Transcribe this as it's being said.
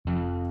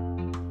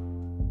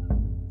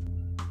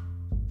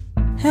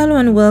Hello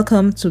and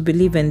welcome to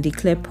Believe and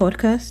Declare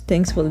podcast.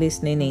 Thanks for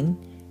listening in.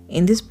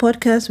 In this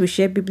podcast, we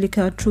share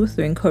biblical truth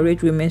to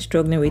encourage women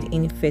struggling with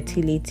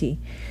infertility,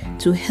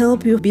 to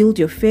help you build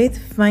your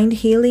faith, find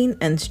healing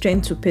and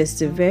strength to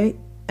persevere,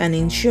 and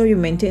ensure you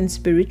maintain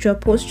spiritual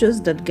postures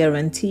that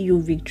guarantee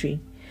you victory.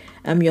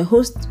 I'm your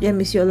host,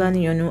 Yemisiola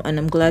Nyonu, and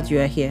I'm glad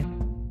you are here.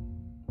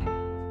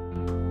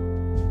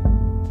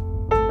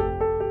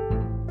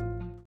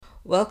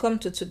 Welcome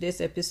to today's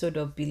episode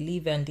of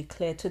Believe and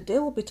Declare. Today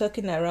we'll be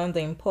talking around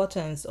the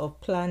importance of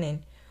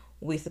planning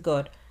with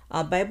God.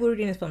 Our Bible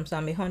reading is from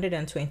Psalm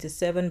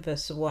 127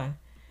 verse 1.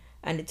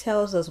 And it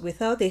tells us,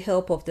 without the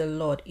help of the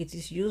Lord, it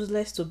is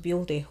useless to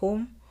build a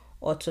home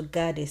or to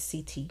guard a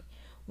city.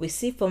 We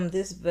see from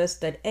this verse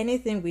that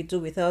anything we do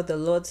without the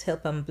Lord's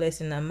help and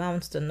blessing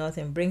amounts to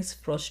nothing, brings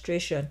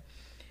frustration.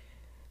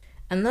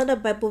 Another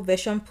Bible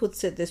version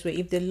puts it this way: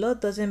 if the Lord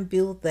doesn't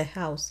build the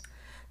house,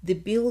 the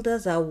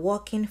builders are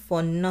working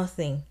for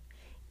nothing,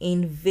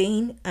 in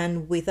vain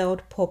and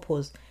without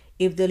purpose.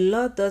 If the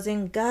Lord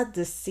doesn't guard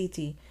the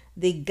city,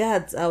 the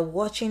guards are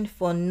watching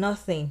for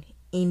nothing,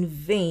 in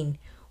vain,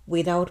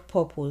 without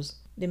purpose.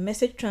 The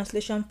Message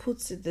translation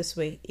puts it this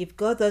way: if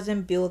God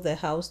doesn't build the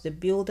house, the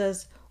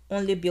builders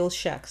only build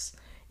shacks.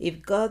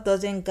 If God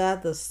doesn't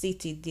guard the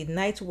city, the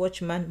night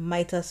watchman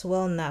might as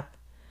well nap.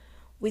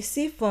 We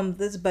see from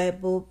this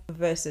Bible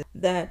verses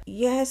that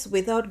yes,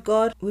 without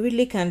God, we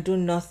really can do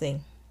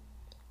nothing.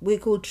 We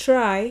could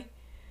try,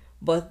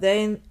 but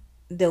then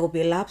there will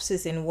be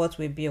lapses in what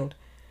we build.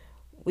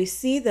 We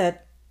see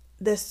that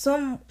there's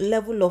some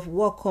level of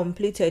work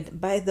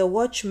completed by the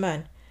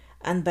watchman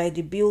and by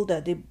the builder.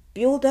 The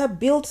builder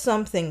built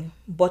something,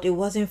 but it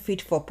wasn't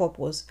fit for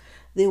purpose.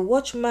 The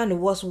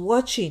watchman was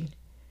watching,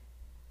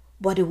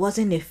 but it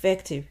wasn't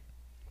effective.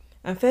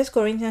 And 1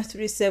 Corinthians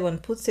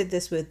 3:7 puts it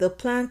this way: the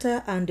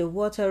planter and the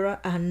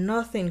waterer are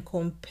nothing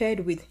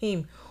compared with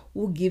him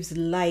who gives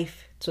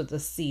life to the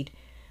seed.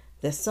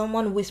 There's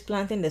someone who is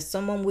planting, there's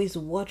someone who is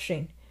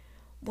watering.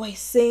 But he's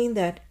saying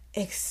that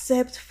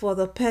except for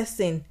the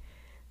person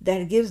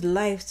that gives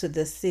life to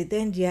the seed,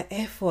 then their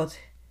effort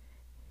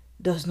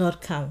does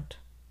not count.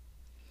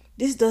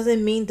 This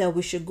doesn't mean that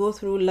we should go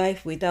through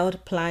life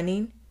without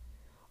planning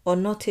or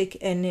not take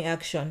any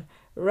action.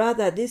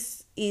 Rather,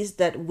 this is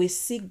that we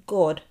seek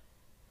God.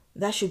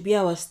 That should be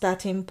our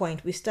starting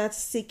point. We start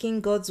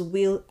seeking God's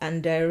will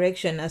and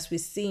direction, as we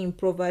see in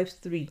Proverbs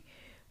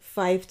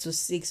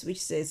 3:5-6,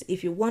 which says,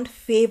 if you want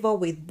favor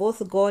with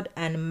both God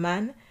and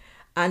man,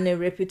 and a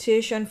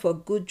reputation for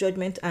good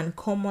judgment and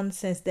common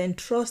sense, then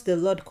trust the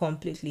Lord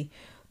completely.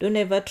 Don't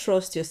ever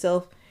trust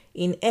yourself.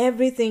 In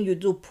everything you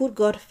do, put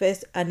God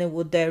first, and it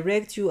will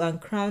direct you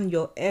and crown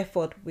your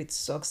effort with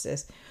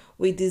success.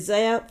 We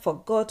desire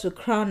for God to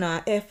crown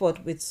our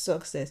effort with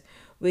success.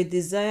 We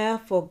desire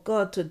for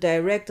God to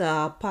direct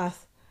our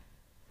path.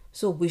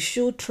 So we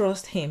should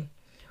trust Him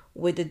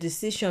with the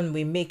decision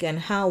we make and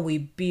how we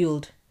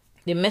build.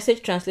 The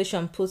Message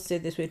translation puts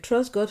it this way: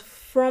 trust God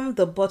from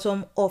the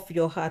bottom of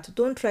your heart.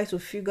 Don't try to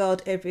figure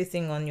out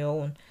everything on your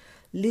own.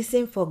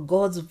 Listen for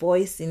God's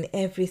voice in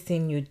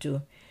everything you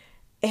do.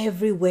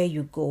 Everywhere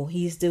you go,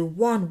 He is the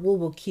one who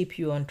will keep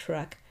you on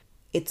track.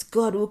 It's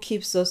God who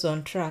keeps us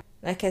on track.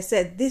 Like I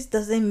said, this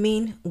doesn't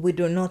mean we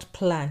do not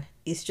plan.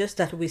 It's just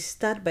that we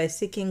start by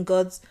seeking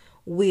God's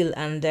will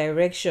and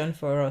direction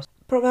for us.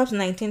 Proverbs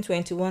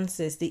 19:21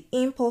 says, the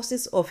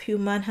impulses of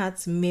human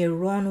hearts may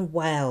run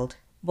wild,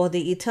 but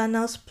the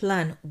Eternal's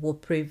plan will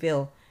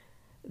prevail.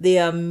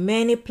 There are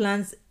many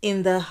plans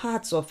in the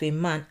hearts of a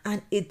man,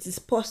 and it is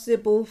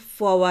possible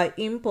for our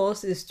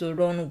impulses to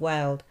run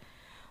wild.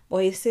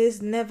 But He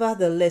says,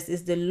 nevertheless,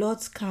 it's the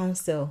Lord's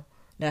counsel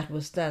that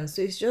will stand.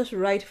 So it's just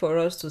right for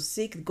us to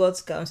seek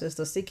God's counsel,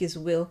 to seek His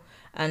will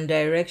and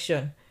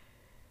direction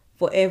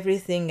for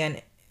everything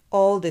and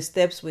all the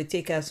steps we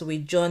take as we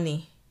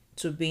journey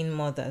to being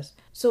mothers.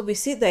 So we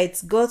see that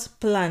it's God's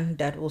plan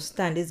that will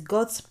stand. It's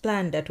God's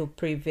plan that will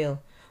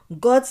prevail.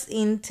 God's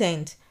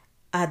intent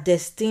are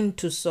destined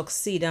to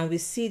succeed, and we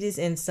see this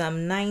in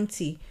Psalm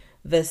 90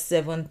 verse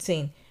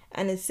 17.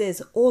 And it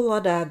says, O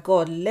Lord our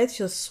God, let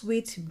your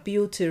sweet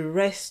beauty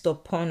rest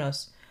upon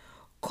us.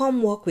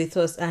 Come walk with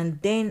us,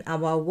 and then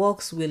our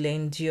works will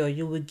endure.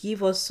 You will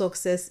give us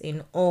success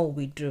in all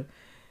we do.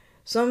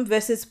 Some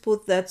verses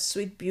put that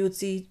sweet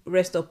beauty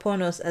rest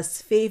upon us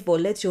as favor.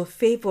 Let your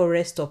favor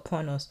rest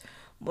upon us.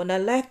 But I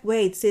like where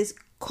it says,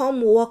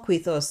 come walk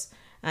with us,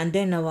 and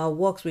then our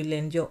works will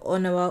endure.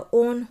 On our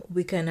own,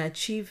 we can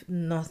achieve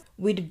nothing.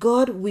 With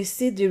God, we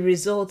see the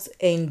results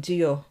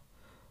endure.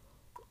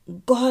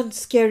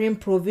 God's caring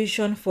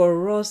provision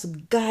for us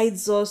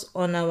guides us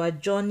on our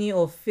journey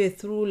of faith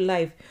through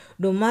life.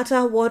 No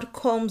matter what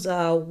comes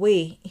our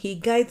way, He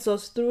guides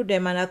us through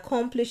them and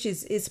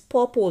accomplishes His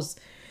purpose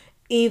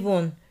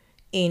even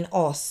in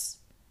us.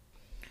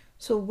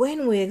 So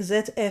when we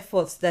exert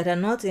efforts that are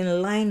not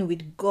in line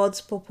with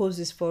God's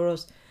purposes for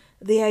us,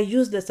 they are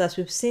useless, as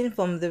we've seen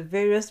from the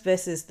various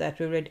verses that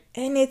we read.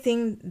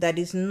 Anything that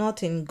is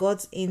not in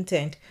God's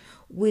intent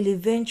will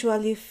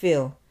eventually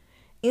fail.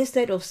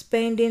 Instead of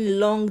spending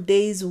long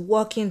days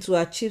working to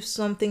achieve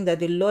something that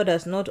the Lord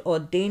has not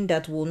ordained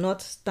that will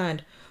not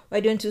stand, why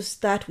don't you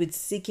start with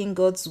seeking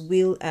God's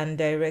will and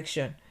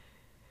direction?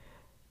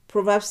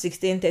 Proverbs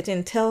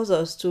 16:13 tells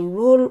us to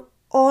roll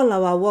all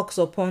our works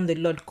upon the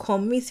Lord,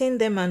 committing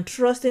them and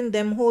trusting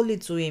them wholly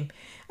to Him.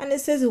 And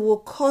it says it will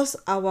cause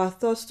our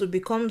thoughts to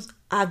become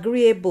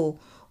agreeable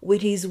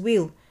with His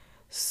will,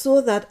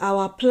 so that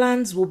our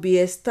plans will be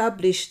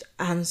established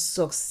and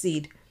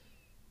succeed.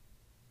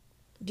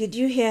 Did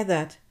you hear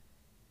that?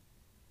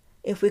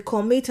 If we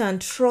commit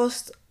and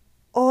trust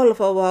all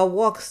of our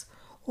works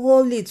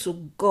wholly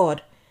to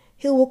God,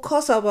 He will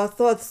cause our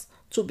thoughts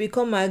to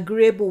become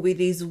agreeable with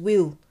His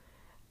will.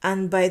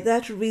 And by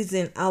that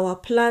reason, our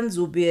plans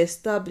will be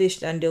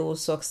established and they will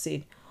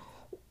succeed.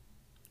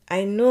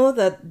 I know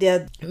that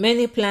there are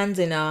many plans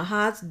in our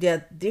hearts. There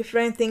are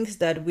different things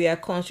that we are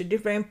considering,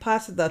 different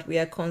paths that we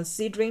are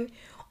considering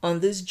on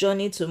this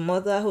journey to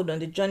motherhood, on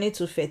the journey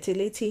to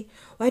fertility.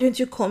 Why don't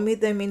you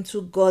commit them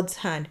into God's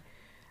hand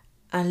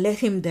and let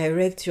Him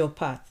direct your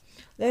path?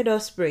 Let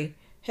us pray.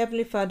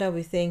 Heavenly Father,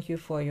 we thank you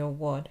for your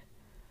word.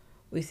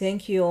 We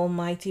thank you,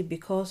 Almighty,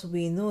 because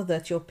we know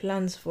that your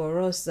plans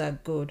for us are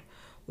good.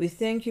 We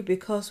thank you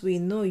because we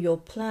know your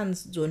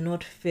plans do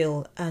not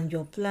fail and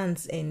your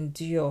plans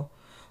endure.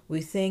 We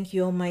thank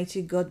you,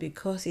 Almighty God,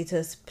 because it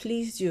has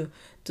pleased you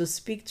to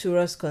speak to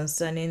us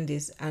concerning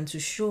this and to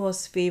show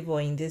us favor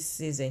in this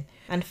season.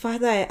 And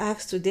Father, I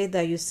ask today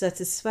that you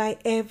satisfy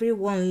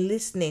everyone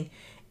listening,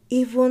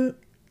 even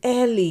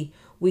early,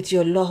 with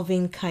your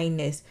loving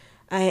kindness.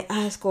 I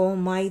ask,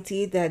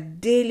 Almighty,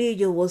 that daily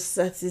you will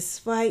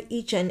satisfy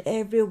each and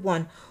every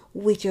one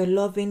with your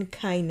loving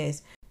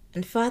kindness.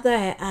 And Father,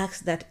 I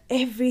ask that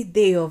every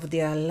day of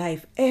their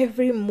life,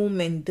 every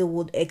moment, they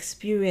would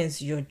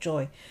experience your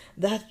joy.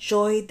 That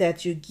joy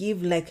that you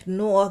give like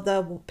no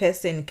other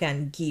person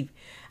can give.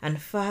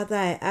 And Father,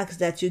 I ask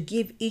that you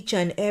give each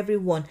and every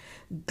one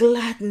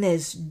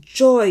gladness,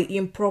 joy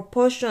in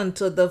proportion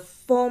to the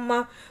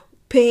former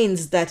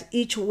pains that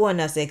each one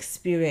has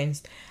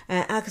experienced. I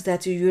ask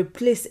that you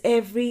replace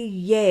every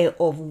year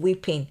of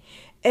weeping,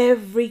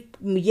 every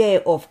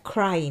year of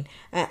crying.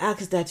 I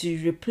ask that you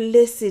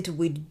replace it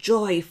with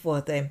joy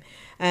for them.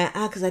 I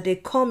ask that they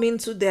come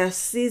into their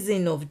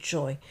season of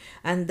joy,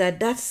 and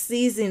that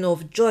season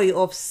of joy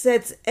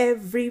offsets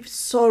every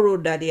sorrow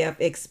that they have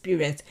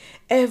experienced,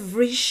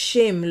 every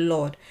shame,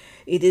 Lord.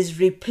 It is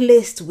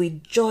replaced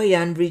with joy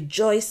and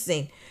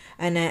rejoicing.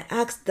 And I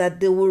ask that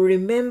they will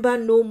remember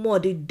no more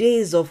the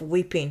days of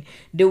weeping.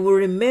 They will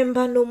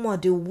remember no more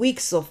the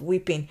weeks of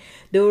weeping.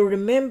 They will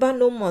remember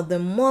no more the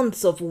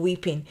months of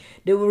weeping.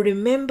 They will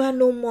remember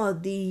no more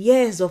the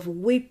years of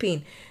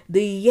weeping,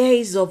 the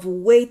years of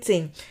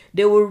waiting.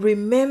 They will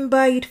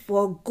remember it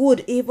for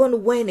good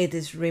even when it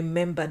is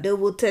remembered. They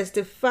will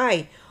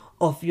testify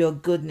of your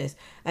goodness.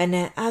 And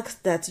I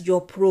ask that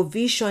your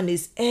provision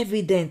is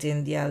evident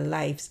in their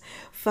lives.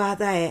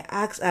 Father, I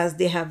ask as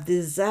they have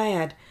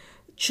desired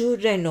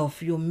children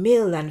of you,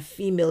 male and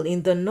female,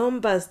 in the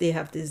numbers they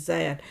have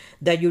desired,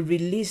 that you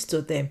release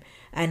to them.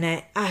 And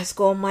I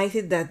ask, Almighty,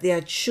 that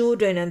their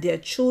children and their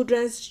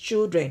children's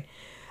children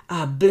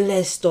are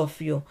blessed of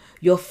you.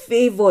 Your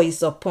favor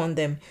is upon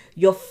them.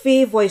 Your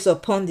favor is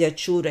upon their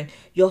children.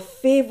 Your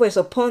favor is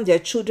upon their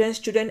children's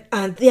children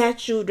and their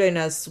children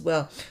as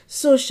well.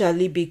 So shall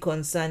it be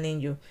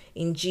concerning you.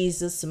 In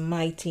Jesus'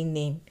 mighty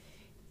name,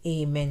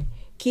 amen.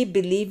 Keep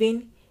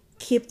believing.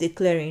 Keep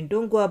declaring.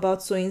 Don't go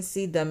about sowing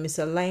seed that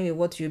misalign with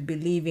what you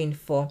believe in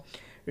for.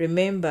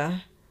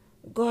 Remember,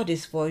 God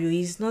is for you.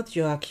 He's not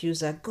your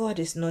accuser. God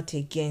is not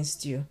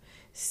against you.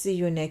 See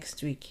you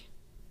next week.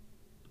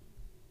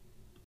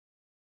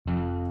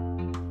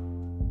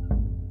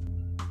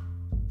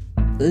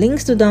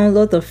 Links to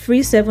download the free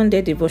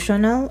 7-day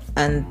devotional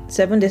and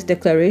 7 days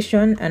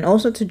declaration, and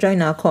also to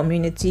join our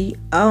community,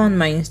 are on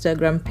my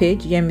Instagram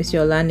page,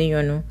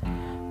 Yemisiolani.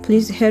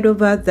 Please head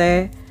over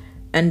there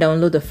and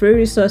download the free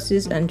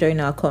resources and join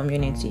our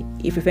community.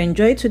 If you've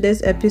enjoyed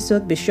today's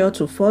episode, be sure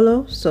to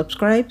follow,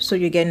 subscribe so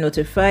you get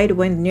notified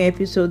when new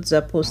episodes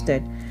are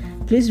posted.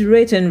 Please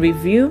rate and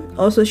review.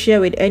 Also share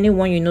with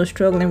anyone you know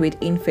struggling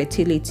with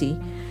infertility.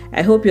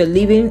 I hope you're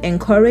living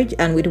encouraged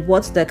and with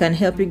words that can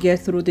help you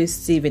get through this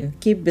season.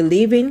 Keep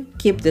believing,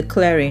 keep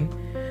declaring.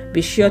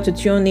 Be sure to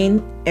tune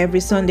in every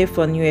Sunday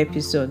for a new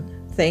episode.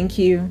 Thank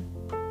you.